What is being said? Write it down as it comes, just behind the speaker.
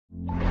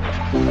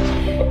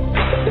Guys,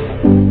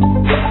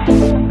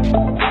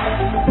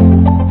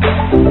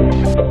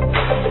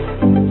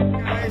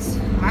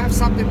 I have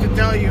something to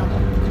tell you.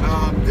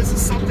 This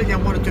is something I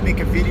wanted to make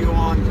a video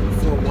on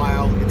for a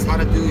while. It's how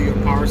to do your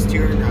power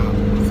steering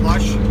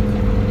flush.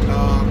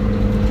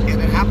 And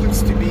it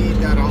happens to be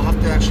that I'll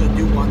have to actually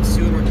do one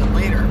sooner than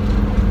later.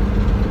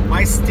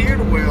 My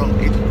steering wheel,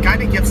 it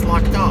kind of gets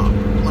locked up.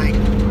 Like,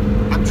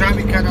 I'm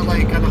driving kind of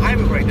like on the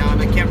highway right now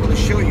and I can't really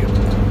show you.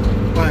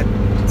 But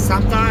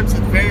sometimes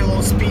at very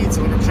low speeds,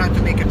 when I'm trying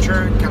to make a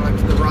turn, kind of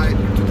like to the right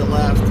or to the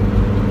left,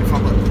 if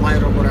I'm at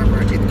light or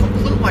whatever, it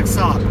completely locks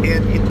up.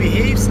 And it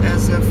behaves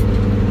as if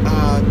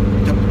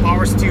the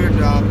power steering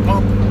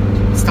pump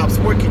stops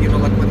working, you know,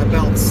 like when the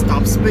belt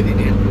stops spinning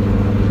it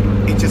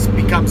just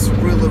becomes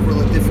really,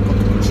 really difficult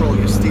to control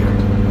your steering.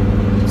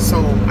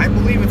 So I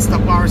believe it's the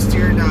power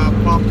steering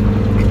pump.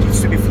 It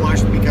needs to be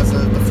flushed because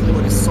the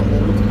fluid is so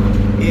old.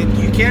 And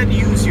you can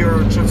use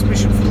your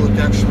transmission fluid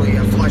to actually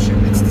flush it.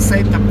 It's the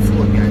same type of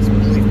fluid, guys,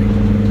 believe me.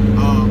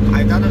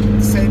 I've done it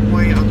the same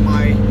way on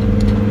my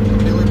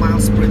million-mile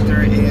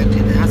Sprinter, and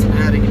it hasn't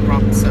had any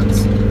problem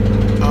since.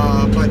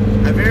 But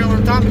a very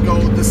long time ago,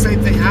 the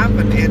same thing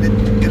happened, and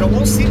it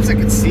almost seems like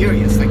it's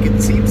serious. Like, it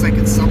seems like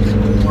it's something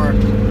more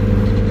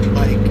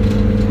like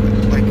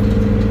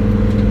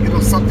you know,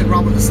 something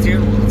wrong with the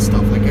steering wheel and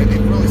stuff. Like, it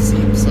really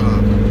seems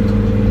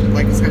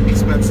like it's gonna be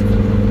expensive.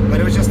 But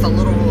it was just a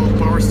little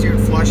power steering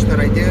flush that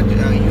I did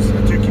using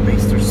a turkey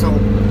baster. So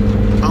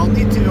I'll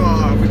need to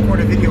record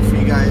a video for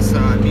you guys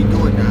me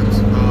doing that.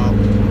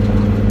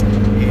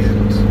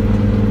 And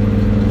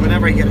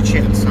whenever I get a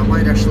chance, I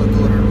might actually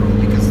do it on the road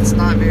because it's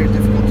not very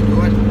difficult to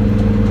do it.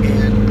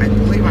 And I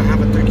believe I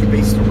have a turkey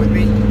baster with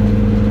me.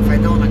 If I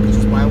don't, I could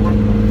just buy one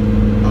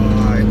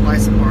and buy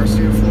some power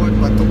steering fluid.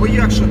 But the way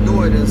you actually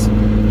do it is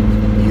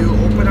you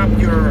open up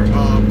your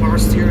power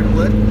steering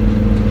lid.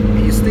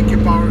 You stick your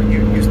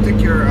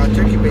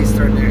turkey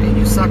baster in there, and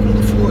you suck all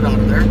the fluid out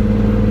of there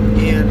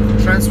and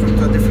transfer it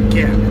to a different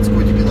can. It's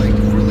going to be like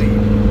really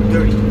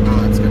dirty.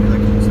 It's going to be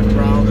like almost like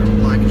brown or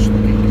blackish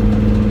looking.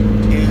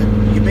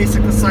 And you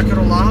basically suck it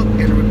all out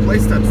and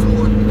replace that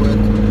fluid with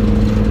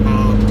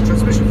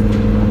transmission fluid.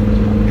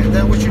 And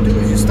then what you do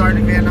is you start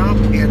the van up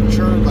and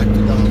turn like to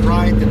the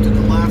right and to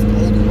the left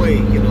all the way.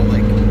 You know,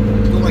 like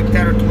do like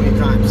 10 or 20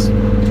 times.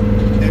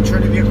 Then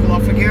turn the vehicle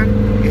off again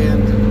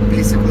and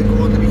basically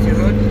go underneath your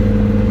hood.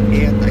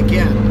 And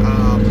again,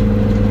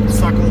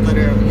 suck all that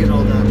air, you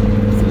know, the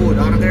fluid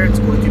out of there. It's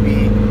going to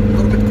be a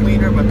little bit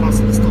cleaner, but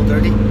possibly still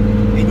dirty.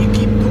 And you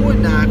keep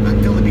doing that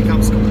until it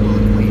becomes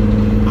completely clean.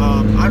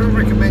 I don't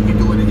recommend you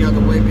do it any other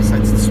way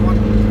besides this one,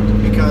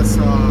 because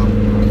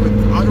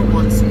with other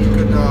ones you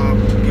could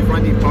be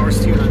running power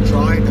steering on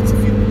dry. That's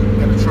if you're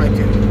gonna try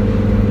to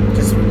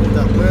just remove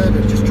that lid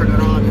and just turn it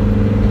on,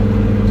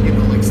 and you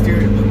know, like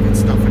steering loop and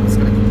stuff, and it's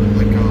gonna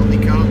like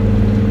leak out.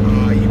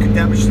 You could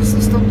damage the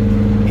system.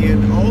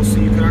 And also,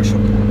 you can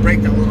actually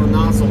break that little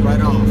nozzle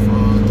right off.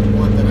 The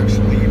one that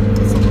actually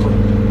is a little,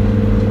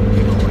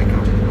 you know, like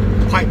a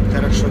pipe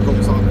that actually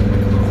goes on it,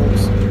 like a little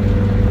hose.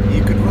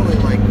 You could really,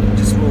 like,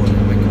 just ruin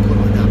it, like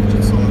completely damage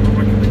it. So I don't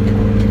recommend you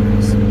doing it,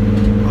 guys.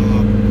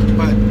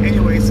 But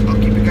anyways, I'll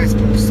keep you guys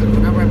posted.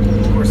 Whenever I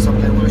pull over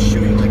something, I want to show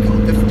you like how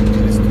difficult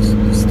it is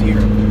to steer,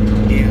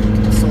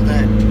 and so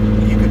that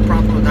you can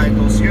properly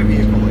diagnose your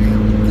vehicle.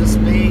 And this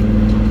may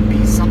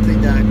be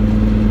something that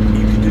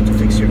you can do to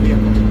fix your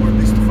vehicle, or at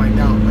least to find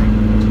out like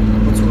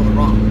what's really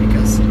wrong.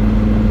 Because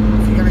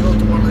if you're gonna go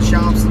to one of the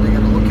shops and they're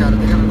gonna look at it,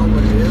 they're gonna know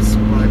what it is,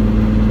 but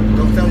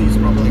they'll tell you it's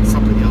probably like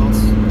something else.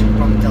 They're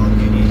probably telling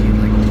you you need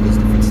like all this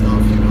different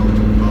stuff, you know,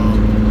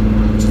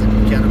 which is like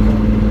mechanical.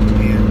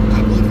 And I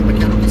believe the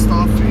mechanical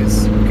stuff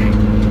is okay.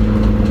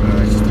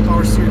 It's just the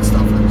power steering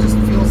stuff. It just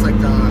feels like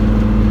the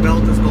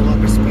belt is no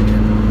longer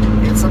spinning.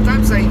 And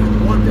sometimes I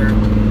even wonder,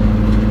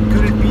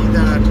 could it be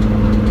that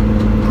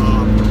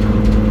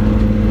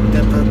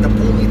the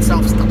pulley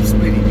itself stops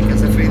spinning?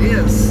 Because if it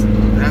is,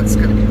 that's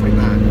going to be pretty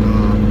bad. I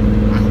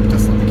hope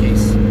that's not the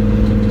case.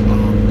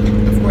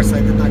 Of course, I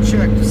did not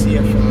check to see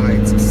if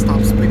it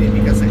stopped spinning,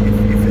 because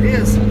if it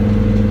is,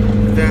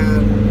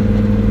 then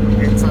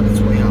it's on its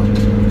way out,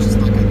 which is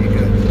not going to be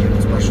good, you know,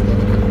 especially on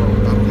the kind of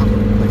road. I don't have a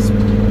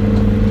replacement,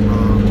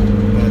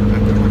 but I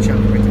pretty much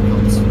have everything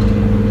else.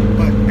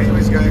 But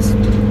anyways, guys,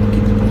 I'll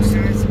keep you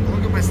posted. Guys,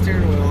 look at my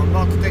steering wheel. I'm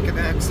about to take an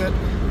exit.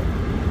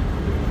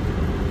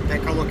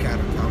 Take a look at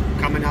it. I'm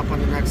coming up on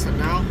the exit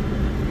now.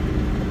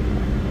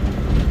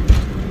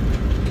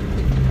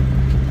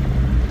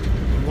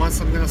 And once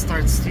I'm going to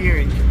start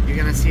steering, you're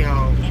going to see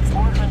how in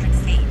 400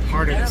 feet,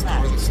 hard it is to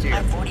really steer.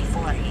 On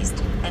 44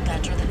 East and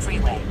enter the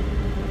freeway.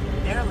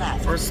 Bear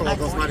left. First of all, it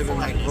does not even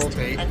like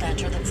rotate. And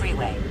enter the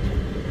freeway.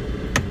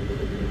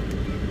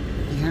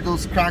 You hear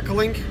those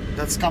crackling?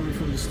 That's coming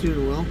from the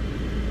steering wheel.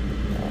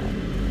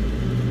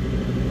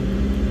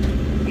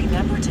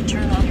 Remember to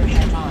turn on your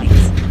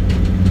headlights.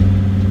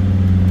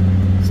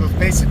 So it's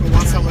basically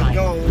once I let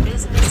go,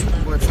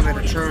 once I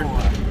made a turn,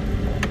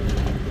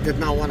 did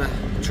not want to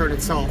turn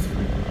itself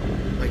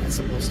like it's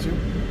supposed to.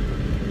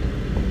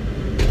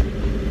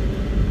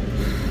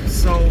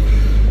 So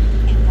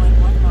in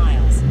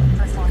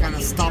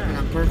stopping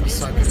on purpose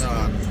so I could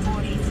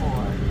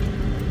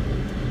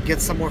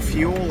get some more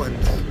fuel and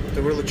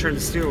to really turn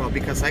the steering wheel,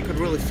 because I could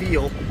really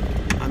feel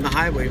on the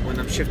highway when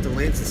I'm shifting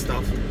lanes and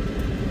stuff.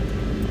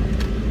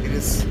 It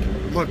is,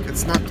 look,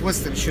 it's not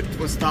twisted, it should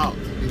twist out,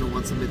 you know,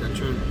 once I made that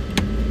turn.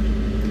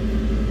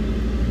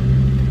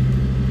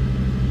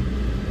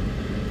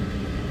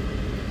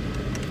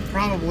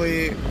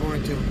 Probably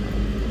going to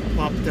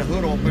pop the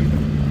hood open,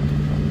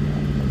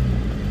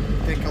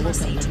 take a look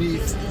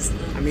underneath,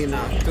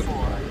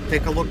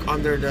 take a look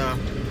under the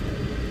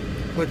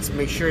hood to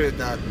make sure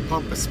that the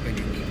pump is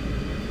spinning.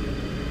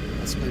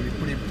 That's going to be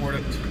pretty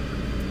important.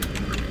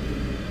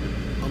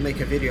 I'll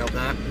make a video of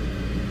that.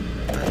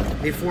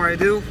 Before I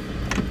do,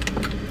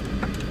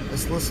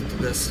 let's listen to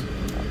this.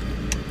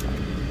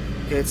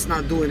 Okay, it's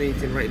not doing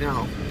anything right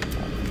now,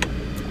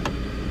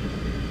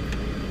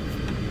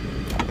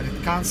 but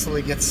it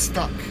constantly gets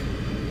stuck.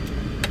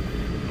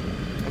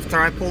 After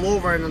I pull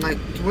over and then I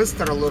twist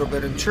it a little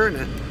bit and turn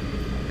it,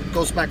 it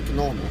goes back to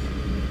normal.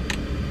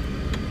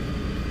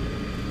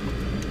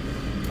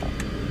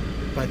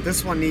 But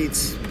this one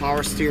needs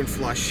power steering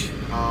flush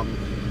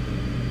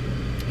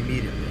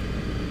immediately.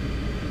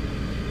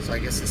 So I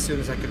guess as soon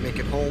as I could make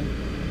it home,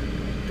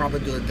 probably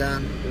do it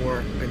then,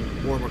 or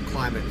in warmer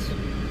climates.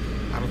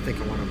 I don't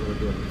think I want to really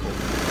do it in cold.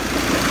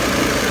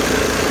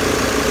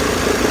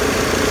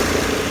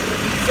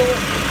 So,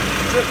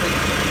 dripping.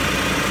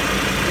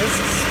 This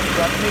is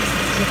what makes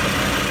it dripping.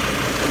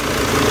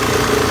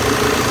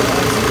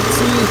 As you can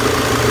see,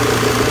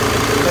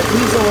 the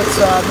diesel, it's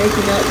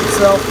making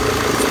itself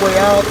its way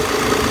out.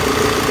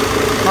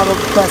 Probably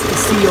past the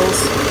seals.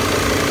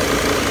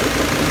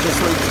 And just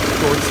wait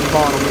towards the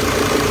bottom.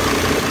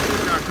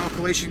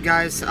 Calculation,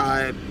 guys.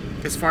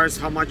 As far as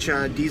how much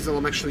diesel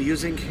I'm actually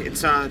using,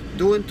 it's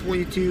doing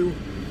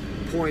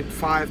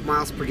 22.5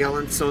 miles per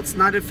gallon, so it's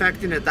not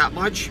affecting it that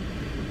much.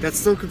 That's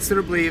still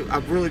considerably a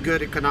really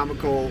good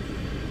economical,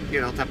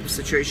 you know, type of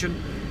situation,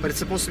 but it's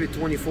supposed to be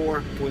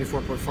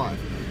 24.5.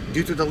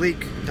 Due to the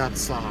leak,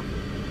 that's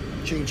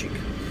changing.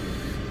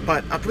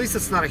 But at least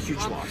it's not a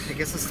huge loss. I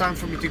guess it's time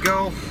for me to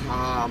go.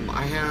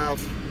 I have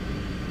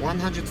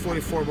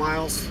 144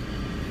 miles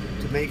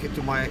to make it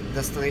to my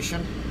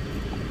destination.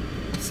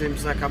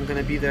 Seems like I'm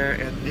gonna be there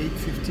at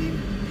 8:15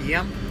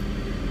 p.m.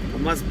 I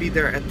must be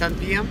there at 10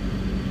 p.m.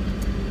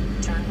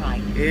 Turn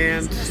right.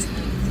 And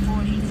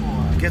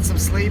get some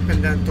sleep,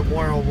 and then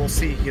tomorrow we'll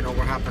see, you know,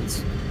 what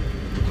happens.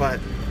 But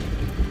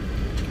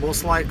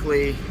most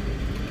likely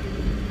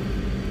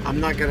I'm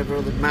not gonna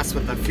really mess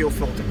with the fuel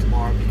filter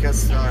tomorrow,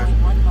 because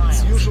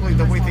it's usually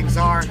the way things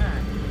are.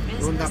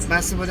 You end up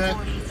messing with it,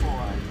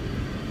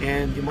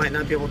 and you might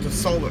not be able to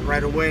solve it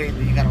right away, and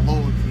then you gotta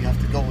load, you have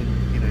to go, and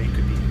you know, you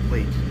could be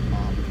late.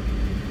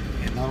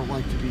 And I don't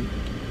like to be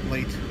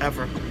late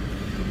ever.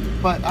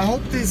 But I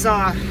hope these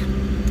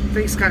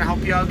things kind of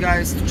help you out,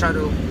 guys, to try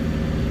to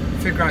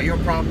figure out your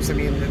problems. I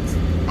mean,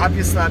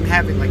 obviously I'm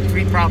having like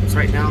 3 problems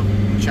right now,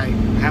 which I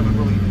haven't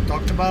really even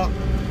talked about.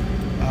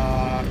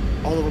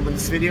 All of them in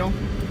this video.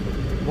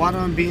 One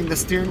of them being the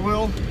steering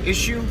wheel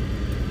issue.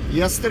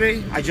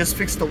 Yesterday I just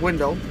fixed the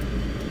window,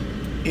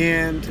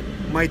 and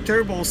my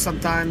turbo,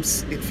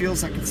 sometimes it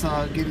feels like it's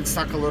getting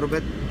stuck a little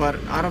bit, but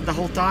out of the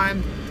whole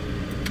time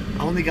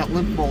I only got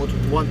limp mode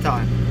one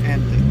time,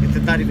 and it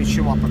did not even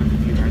show up on the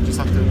computer. I just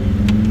have to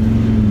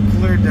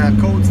clear the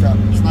codes that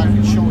it's not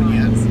even showing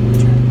yet.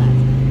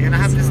 And I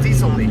have this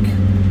diesel leak,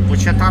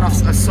 which I thought I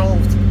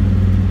solved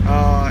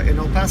in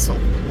El Paso.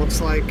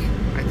 Looks like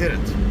I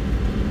didn't,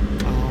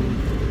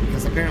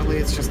 because apparently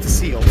it's just a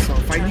seal. So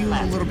if I knew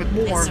a little bit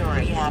more,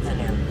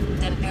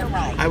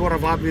 I would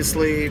have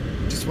obviously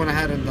just went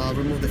ahead and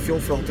removed the fuel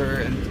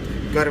filter and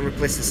got to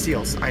replace the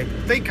seals. I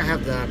think I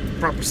have the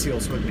proper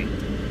seals with me.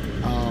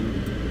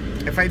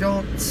 If I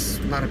don't, it's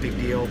not a big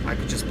deal. I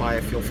could just buy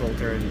a fuel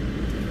filter and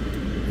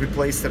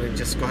replace it and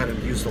just go ahead and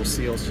use those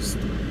seals. Just,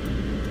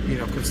 you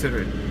know,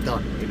 consider it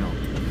done, you know.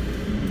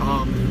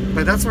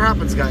 But that's what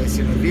happens, guys.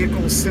 You know,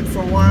 vehicles sit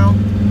for a while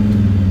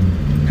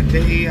and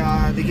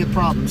they get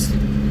problems.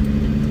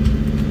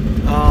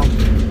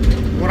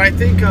 What I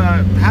think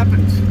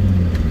happened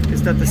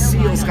is that the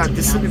seals got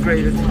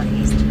disintegrated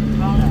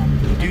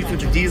due to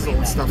the diesel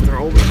and stuff. They're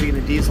always being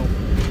a diesel.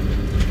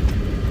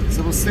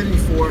 So it was sitting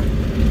for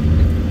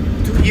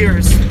 2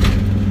 years,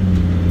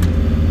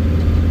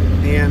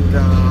 and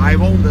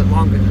I've owned it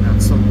longer than that,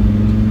 so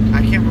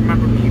I can't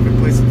remember me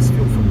replacing this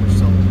fuel filter.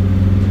 So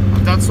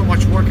I've done so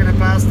much work in the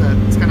past that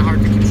it's kind of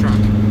hard to keep track.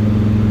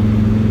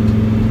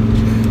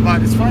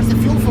 But as far as the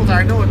fuel filter,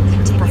 I know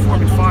it's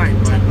performing fine,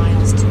 but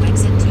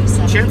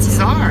chances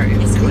are it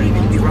could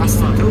even be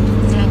rusted too. I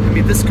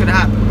mean, this could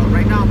happen, but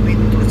right now I'm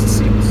leaning towards the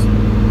seals.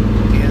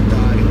 And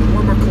in the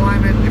warmer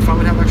climate, if I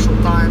would have actual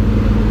time,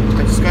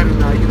 I just got to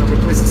you know,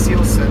 replace the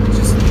seals and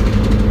just,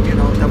 you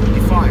know, that would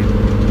be fine.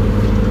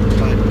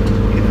 But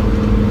you know,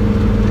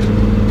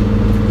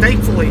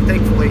 thankfully,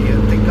 thank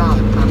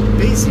God, I'm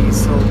busy,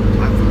 so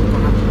I really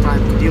don't have the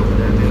time to deal with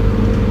it.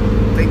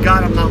 And thank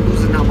God I'm not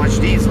losing that much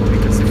diesel,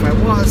 because if I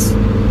was, it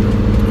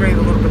would create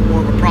a little bit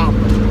more of a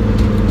problem.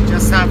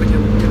 Just having, you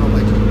know,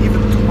 like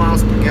even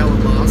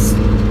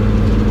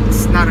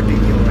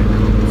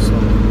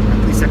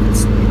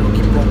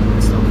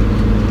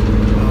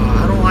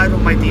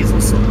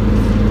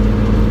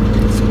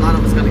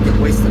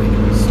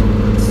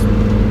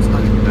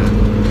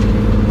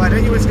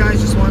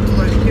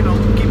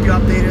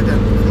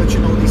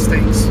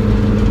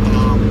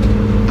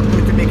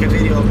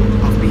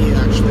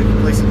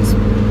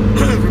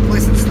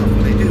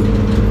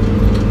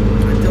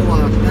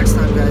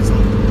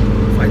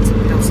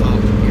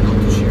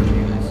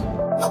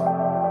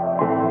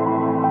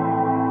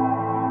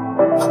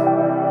you.